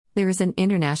There is an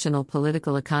international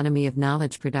political economy of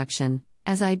knowledge production,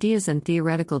 as ideas and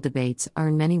theoretical debates are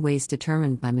in many ways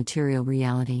determined by material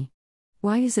reality.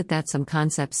 Why is it that some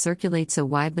concepts circulate so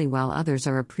widely while others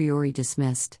are a priori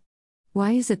dismissed?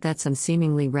 Why is it that some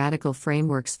seemingly radical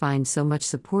frameworks find so much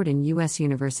support in U.S.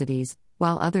 universities,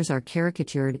 while others are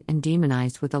caricatured and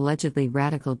demonized with allegedly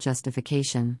radical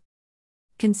justification?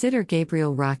 Consider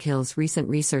Gabriel Rockhill's recent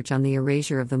research on the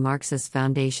erasure of the Marxist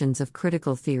foundations of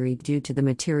critical theory due to the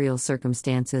material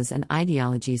circumstances and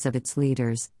ideologies of its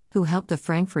leaders, who helped the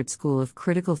Frankfurt School of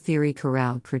Critical Theory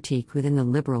corral critique within the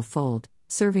liberal fold,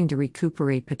 serving to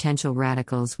recuperate potential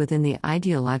radicals within the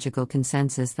ideological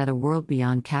consensus that a world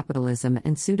beyond capitalism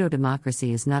and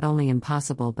pseudo-democracy is not only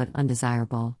impossible but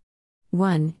undesirable.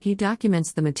 1. He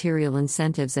documents the material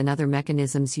incentives and other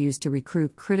mechanisms used to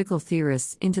recruit critical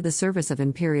theorists into the service of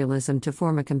imperialism to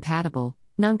form a compatible,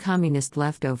 non-communist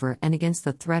leftover and against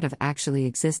the threat of actually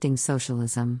existing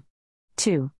socialism.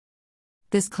 2.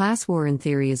 This class war in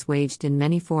theory is waged in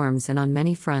many forms and on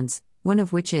many fronts, one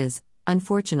of which is,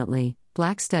 unfortunately,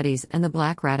 Black studies and the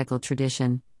Black radical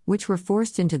tradition, which were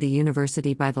forced into the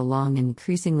university by the long and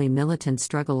increasingly militant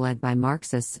struggle led by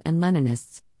Marxists and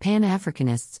Leninists,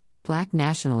 Pan-Africanists, Black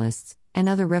nationalists, and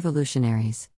other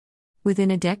revolutionaries.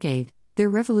 Within a decade, their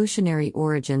revolutionary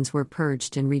origins were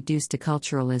purged and reduced to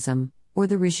culturalism, or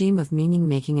the regime of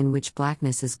meaning-making in which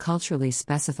Blackness is culturally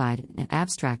specified and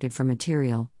abstracted from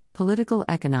material, political,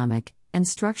 economic, and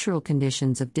structural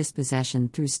conditions of dispossession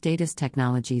through statist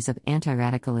technologies of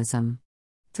anti-radicalism.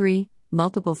 3.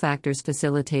 Multiple factors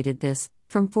facilitated this,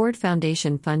 from Ford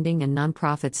Foundation funding and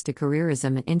nonprofits to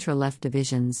careerism and intra-left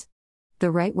divisions. The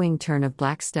right-wing turn of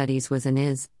Black studies was and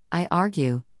is, I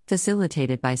argue,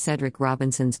 facilitated by Cedric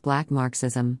Robinson's Black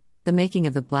Marxism, the making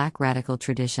of the Black radical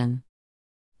tradition.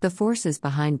 The forces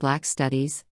behind Black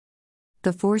studies.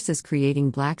 The forces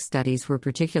creating Black studies were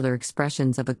particular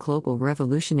expressions of a global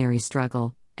revolutionary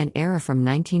struggle, an era from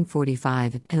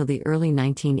 1945 until the early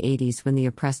 1980s when the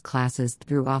oppressed classes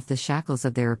threw off the shackles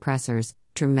of their oppressors,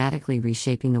 dramatically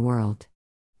reshaping the world.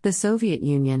 The Soviet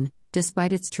Union,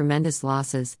 despite its tremendous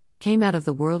losses, came out of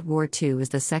the World War II as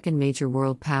the second major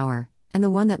world power, and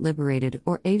the one that liberated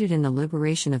or aided in the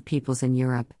liberation of peoples in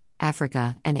Europe,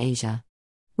 Africa, and Asia.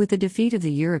 With the defeat of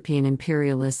the European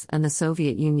imperialists and the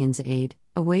Soviet Union's aid,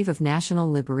 a wave of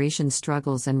national liberation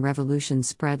struggles and revolutions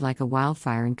spread like a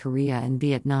wildfire in Korea and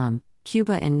Vietnam,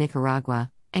 Cuba and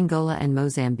Nicaragua, Angola and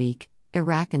Mozambique,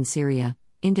 Iraq and Syria,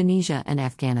 Indonesia and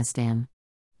Afghanistan.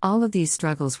 All of these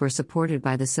struggles were supported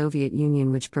by the Soviet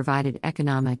Union, which provided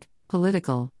economic,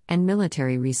 political, and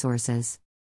military resources.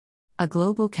 A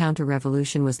global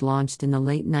counter-revolution was launched in the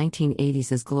late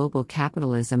 1980s as global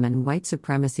capitalism and white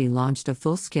supremacy launched a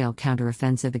full-scale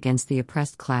counteroffensive against the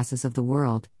oppressed classes of the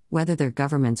world, whether their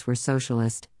governments were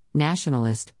socialist,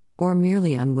 nationalist, or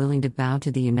merely unwilling to bow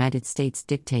to the United States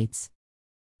dictates.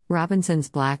 Robinson's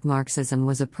Black Marxism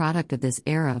was a product of this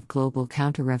era of global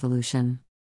counter-revolution.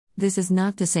 This is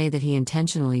not to say that he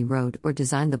intentionally wrote or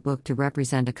designed the book to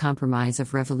represent a compromise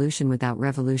of revolution without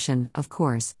revolution, of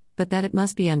course, but that it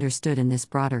must be understood in this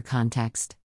broader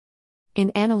context. In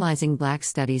analyzing Black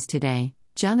studies today,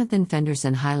 Jonathan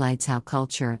Fenderson highlights how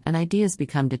culture and ideas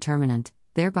become determinant,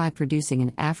 thereby producing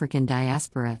an African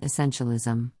diaspora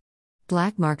essentialism.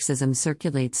 Black Marxism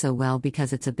circulates so well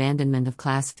because its abandonment of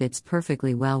class fits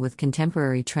perfectly well with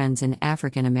contemporary trends in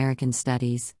African American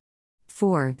studies.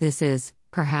 4. This is,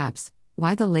 perhaps,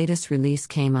 why the latest release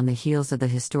came on the heels of the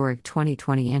historic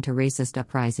 2020 anti-racist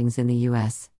uprisings in the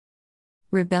U.S.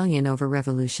 Rebellion over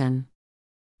revolution.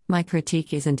 My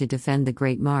critique isn't to defend the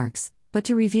great Marx, but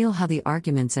to reveal how the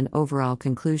arguments and overall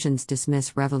conclusions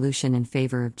dismiss revolution in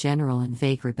favor of general and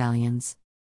vague rebellions.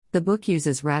 The book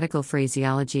uses radical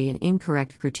phraseology and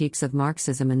incorrect critiques of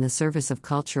Marxism in the service of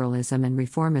culturalism and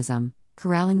reformism,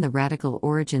 corralling the radical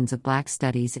origins of Black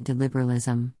studies into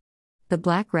liberalism. The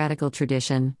Black radical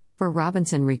tradition, for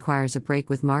Robinson, requires a break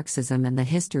with Marxism and the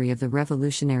history of the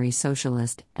revolutionary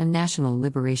socialist and national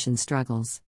liberation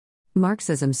struggles.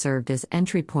 Marxism served as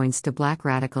entry points to Black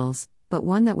radicals, but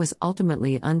one that was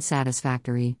ultimately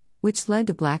unsatisfactory, which led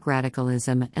to Black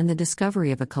radicalism and the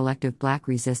discovery of a collective Black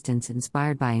resistance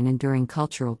inspired by an enduring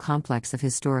cultural complex of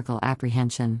historical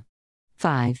apprehension.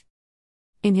 5.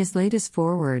 In his latest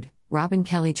foreword, Robin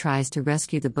Kelley tries to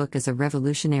rescue the book as a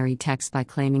revolutionary text by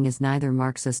claiming is neither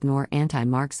Marxist nor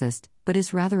anti-Marxist, but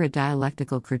is rather a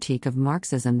dialectical critique of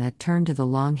Marxism that turned to the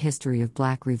long history of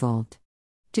Black revolt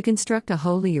to construct a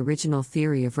wholly original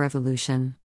theory of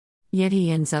revolution. Yet he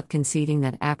ends up conceding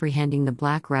that apprehending the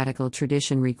Black radical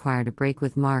tradition required a break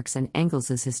with Marx and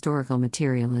Engels's historical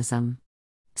materialism.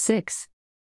 6.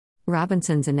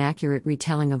 Robinson's inaccurate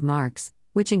retelling of Marx,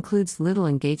 which includes little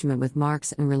engagement with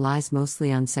Marx and relies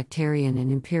mostly on sectarian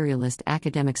and imperialist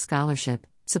academic scholarship,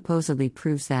 supposedly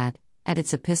proves that, at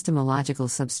its epistemological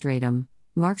substratum,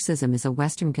 Marxism is a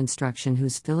Western construction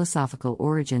whose philosophical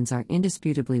origins are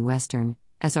indisputably Western,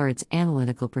 as are its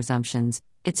analytical presumptions,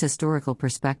 its historical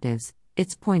perspectives,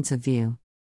 its points of view.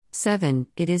 7.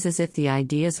 It is as if the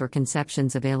ideas or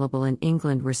conceptions available in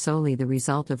England were solely the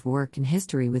result of work and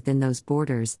history within those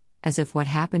borders, as if what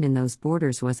happened in those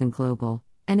borders wasn't global,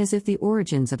 and as if the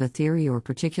origins of a theory or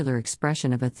particular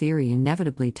expression of a theory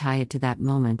inevitably tie it to that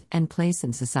moment and place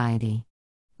in society.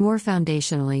 More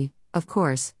foundationally, of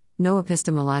course, no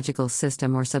epistemological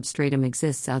system or substratum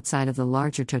exists outside of the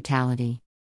larger totality.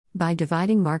 By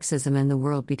dividing Marxism and the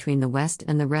world between the West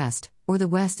and the rest, or the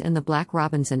West and the Black,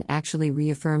 Robinson actually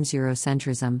reaffirms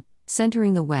Eurocentrism,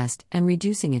 centering the West and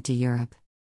reducing it to Europe.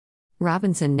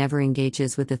 Robinson never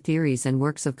engages with the theories and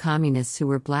works of communists who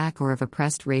were black or of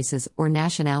oppressed races or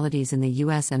nationalities in the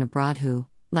US and abroad who,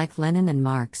 like Lenin and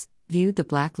Marx, viewed the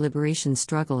black liberation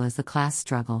struggle as the class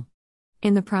struggle.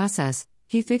 In the process,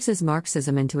 he fixes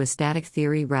Marxism into a static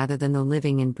theory rather than the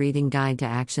living and breathing guide to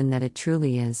action that it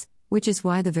truly is, which is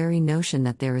why the very notion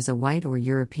that there is a white or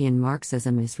European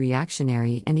Marxism is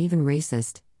reactionary and even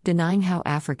racist, denying how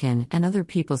African and other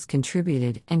peoples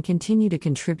contributed and continue to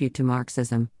contribute to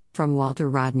Marxism, from Walter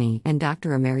Rodney and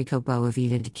Dr. Americo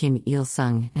Boavida to Kim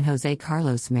Il-sung and José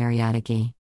Carlos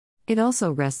Mariátegui. It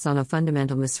also rests on a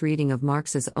fundamental misreading of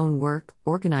Marx's own work,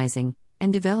 organizing,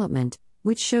 and development,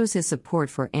 which shows his support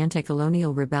for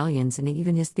anti-colonial rebellions and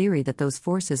even his theory that those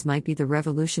forces might be the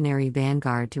revolutionary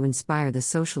vanguard to inspire the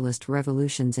socialist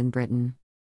revolutions in Britain.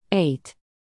 8.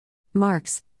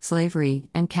 Marx, Slavery,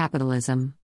 and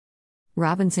Capitalism.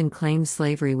 Robinson claims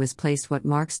slavery was placed what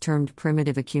Marx termed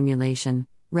primitive accumulation,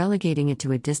 relegating it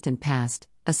to a distant past,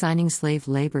 assigning slave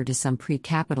labor to some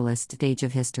pre-capitalist stage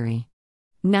of history.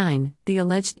 9. The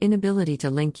alleged inability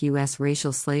to link U.S.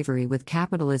 racial slavery with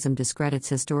capitalism discredits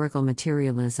historical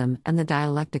materialism and the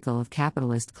dialectical of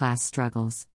capitalist class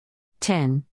struggles.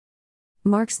 10.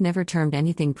 Marx never termed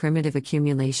anything primitive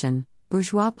accumulation,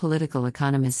 bourgeois political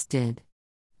economists did.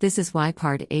 This is why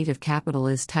Part 8 of Capital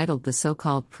is titled the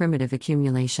so-called primitive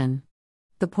accumulation.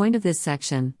 The point of this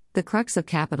section, the crux of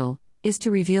Capital, is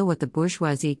to reveal what the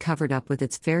bourgeoisie covered up with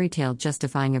its fairy tale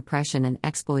justifying oppression and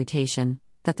exploitation,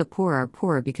 that the poor are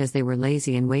poor because they were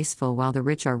lazy and wasteful while the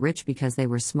rich are rich because they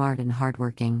were smart and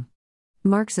hardworking.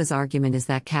 Marx's argument is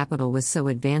that capital was so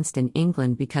advanced in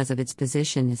England because of its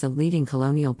position as a leading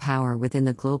colonial power within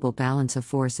the global balance of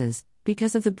forces,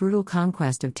 because of the brutal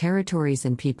conquest of territories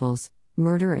and peoples,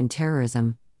 murder and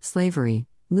terrorism, slavery,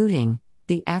 looting,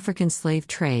 the African slave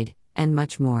trade, and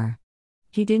much more.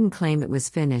 He didn't claim it was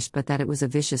finished but that it was a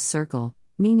vicious circle,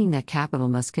 meaning that capital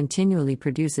must continually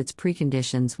produce its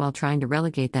preconditions while trying to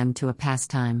relegate them to a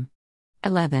pastime.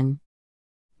 11.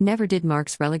 Never did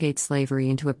Marx relegate slavery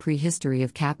into a prehistory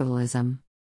of capitalism.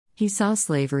 He saw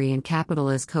slavery and capital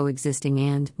as coexisting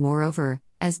and, moreover,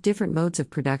 as different modes of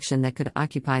production that could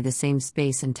occupy the same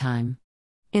space and time.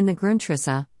 In the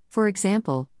Grundrisse, for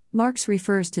example, Marx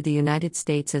refers to the United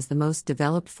States as the most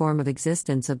developed form of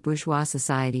existence of bourgeois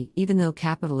society, even though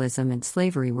capitalism and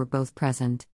slavery were both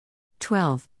present.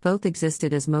 12. Both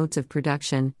existed as modes of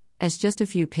production. As just a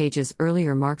few pages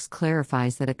earlier Marx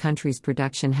clarifies that a country's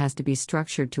production has to be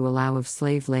structured to allow of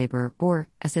slave labor or,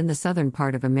 as in the southern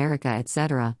part of America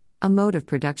etc., a mode of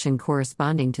production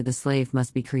corresponding to the slave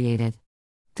must be created.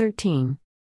 13.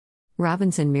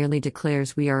 Robinson merely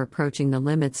declares we are approaching the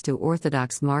limits to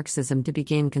orthodox Marxism to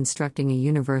begin constructing a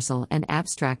universal and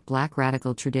abstract black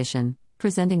radical tradition,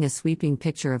 presenting a sweeping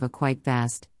picture of a quite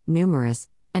vast, numerous,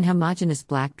 and homogeneous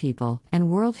black people, and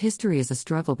world history as a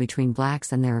struggle between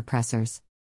blacks and their oppressors.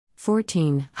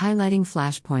 14. Highlighting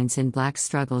flashpoints in black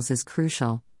struggles is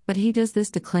crucial, but he does this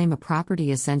to claim a property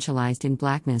essentialized in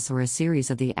blackness or a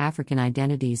series of the African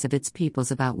identities of its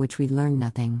peoples about which we learn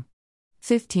nothing.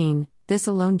 15. This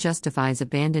alone justifies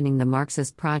abandoning the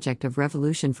Marxist project of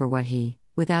revolution for what he,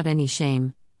 without any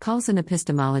shame, calls an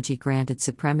epistemology granted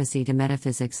supremacy to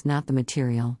metaphysics, not the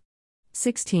material.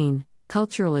 16.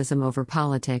 Culturalism over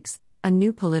politics, a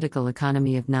new political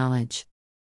economy of knowledge.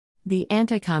 The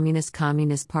anti-communist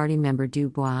Communist Party member Du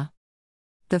Bois.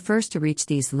 The first to reach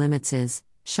these limits is,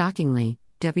 shockingly,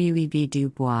 W.E.B. Du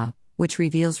Bois, which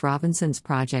reveals Robinson's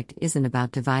project isn't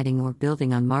about dividing or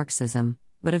building on Marxism,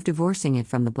 but of divorcing it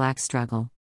from the black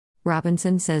struggle.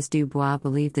 Robinson says Du Bois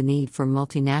believed the need for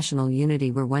multinational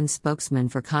unity where one spokesman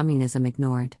for communism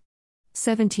ignored.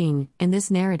 17. In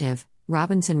this narrative,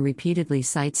 Robinson repeatedly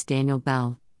cites Daniel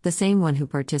Bell, the same one who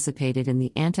participated in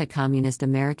the anti-communist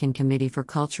American Committee for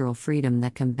Cultural Freedom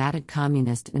that combated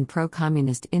communist and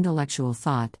pro-communist intellectual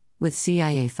thought, with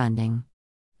CIA funding.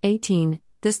 18.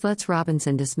 This lets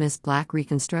Robinson dismiss Black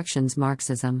Reconstruction's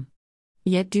Marxism.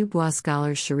 Yet Du Bois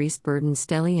scholars Charisse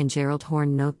Burden-Stelly and Gerald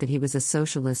Horne note that he was a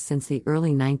socialist since the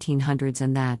early 1900s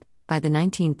and that, by the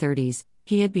 1930s,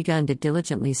 he had begun to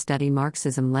diligently study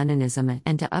Marxism-Leninism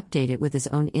and to update it with his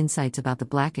own insights about the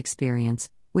Black experience,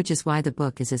 which is why the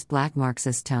book is his Black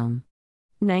Marxist tome.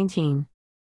 19.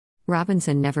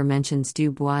 Robinson never mentions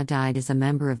Du Bois died as a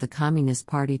member of the Communist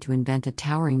Party to invent a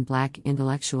towering Black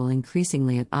intellectual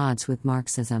increasingly at odds with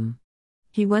Marxism.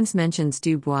 He once mentions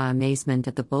Du Bois' amazement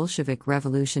at the Bolshevik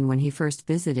Revolution when he first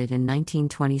visited in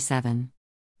 1927.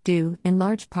 Due, in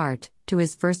large part, to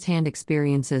his first-hand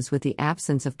experiences with the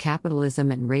absence of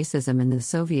capitalism and racism in the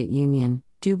Soviet Union,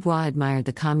 Du Bois admired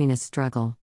the communist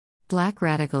struggle. Black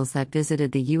radicals that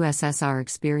visited the USSR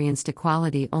experienced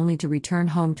equality only to return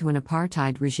home to an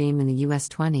apartheid regime in the US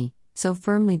 20, so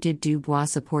firmly did Du Bois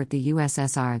support the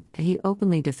USSR that he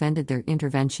openly defended their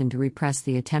intervention to repress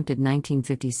the attempted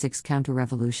 1956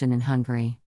 counterrevolution in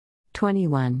Hungary.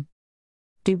 21.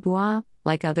 Du Bois,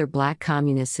 like other Black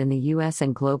communists in the US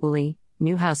and globally,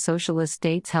 knew how socialist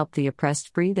states helped the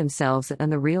oppressed free themselves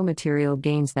and the real material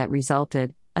gains that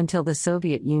resulted, until the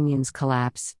Soviet Union's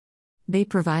collapse. They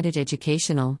provided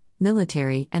educational,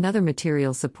 military, and other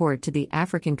material support to the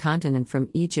African continent from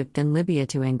Egypt and Libya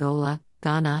to Angola,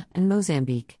 Ghana, and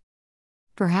Mozambique.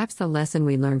 Perhaps the lesson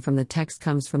we learn from the text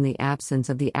comes from the absence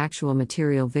of the actual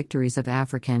material victories of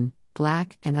African,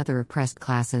 Black, and other oppressed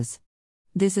classes.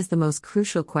 This is the most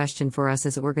crucial question for us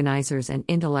as organizers and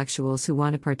intellectuals who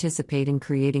want to participate in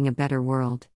creating a better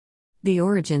world. The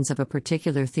origins of a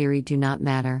particular theory do not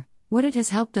matter, what it has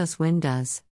helped us win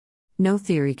does. No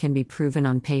theory can be proven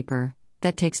on paper,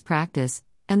 that takes practice,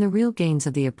 and the real gains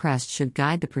of the oppressed should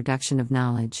guide the production of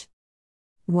knowledge.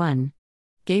 1.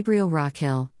 Gabriel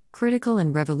Rockhill, Critical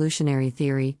and Revolutionary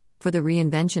Theory, for the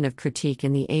Reinvention of Critique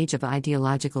in the Age of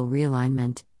Ideological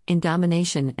Realignment, in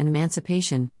Domination and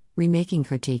Emancipation, Remaking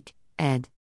Critique, ed.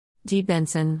 D.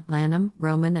 Benson, Lanham,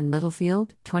 Roman and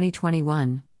Littlefield,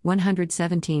 2021,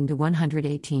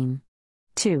 117-118.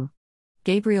 2.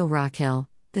 Gabriel Rockhill,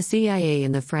 The CIA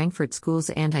and the Frankfurt School's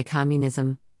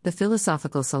Anti-Communism, The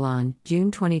Philosophical Salon,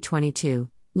 June 2022,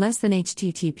 less than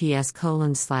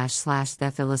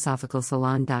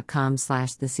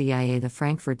https://thephilosopicalsalon.com/the CIA The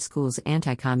Frankfurt School's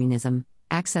Anti-Communism,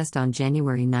 accessed on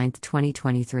January 9,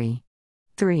 2023.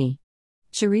 3.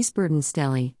 Charisse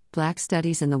Burden-Stelly, Black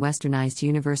Studies in the Westernized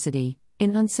University,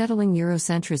 in Unsettling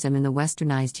Eurocentrism in the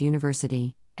Westernized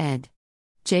University, ed.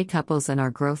 J. Couples and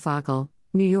R. Grofogel,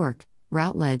 New York,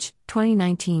 Routledge,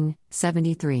 2019,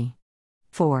 73.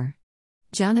 4.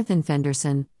 Jonathan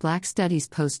Fenderson, Black Studies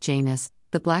Post-Janus,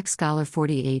 The Black Scholar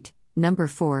 48, No.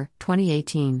 4,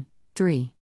 2018,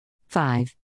 3.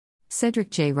 5. Cedric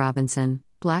J. Robinson,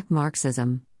 Black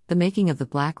Marxism, The Making of the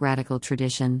Black Radical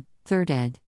Tradition, 3rd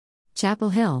ed. Chapel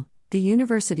Hill, The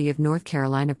University of North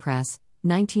Carolina Press,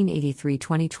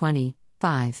 1983-2020,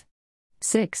 5.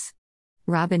 6.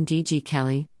 Robin D. G.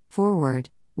 Kelly, Forward,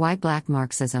 Why Black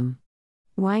Marxism?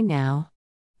 Why Now?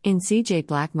 In C.J.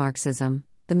 Black Marxism,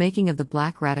 The Making of the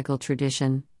Black Radical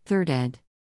Tradition, 3rd ed.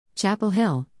 Chapel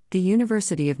Hill, The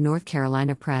University of North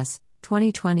Carolina Press,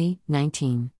 2020,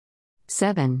 19.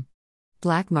 7.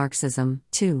 Black Marxism,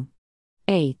 2.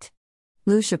 8.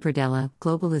 Lucia Pradella,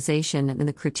 Globalization and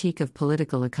the Critique of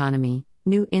Political Economy,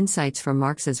 New Insights from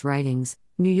Marx's Writings,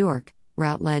 New York,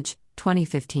 Routledge,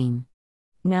 2015.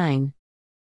 9.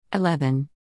 11.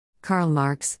 Karl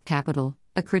Marx, Capital,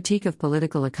 A Critique of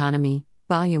Political Economy,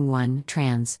 Volume 1,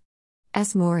 Trans.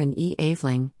 S. Moore and E.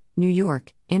 Aveling, New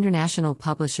York, International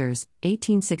Publishers,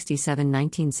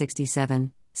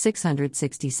 1867-1967,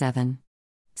 667.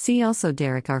 See also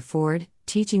Derek R. Ford,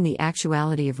 Teaching the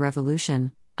Actuality of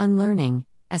Revolution, Unlearning,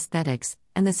 Aesthetics,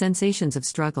 and the Sensations of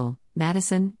Struggle,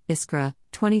 Madison, Iskra,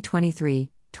 2023,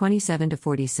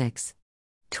 27-46.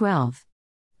 12.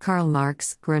 Karl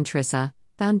Marx, Grundrisse,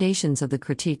 Foundations of the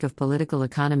Critique of Political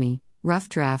Economy, Rough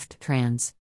Draft,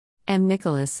 Trans. M.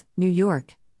 Nicholas, New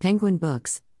York, Penguin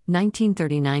Books,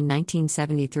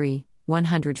 1939-1973,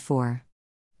 104.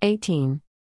 18.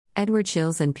 Edward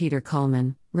Shills and Peter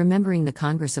Coleman, Remembering the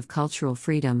Congress of Cultural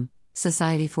Freedom,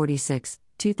 Society 46,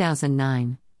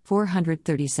 2009,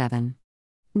 437.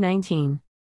 19.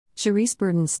 Charisse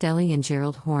Burden-Stelly and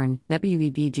Gerald Horne,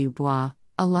 W.E.B. Du Bois,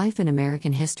 A Life in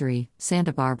American History,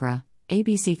 Santa Barbara,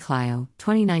 ABC Clio,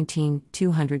 2019,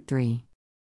 203.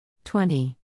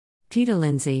 20. Peter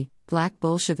Lindsay, Black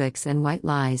Bolsheviks and White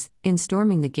Lies, in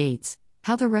Storming the Gates,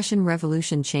 How the Russian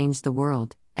Revolution Changed the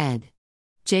World, ed.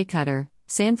 J. Cutter,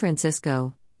 San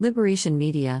Francisco, Liberation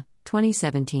Media,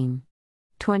 2017.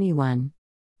 21.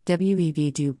 W. E.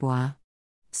 V. Du Bois.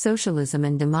 Socialism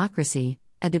and Democracy,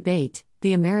 A Debate,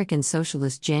 The American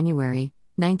Socialist January,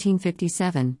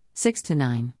 1957,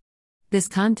 6-9. This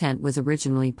content was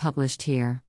originally published here.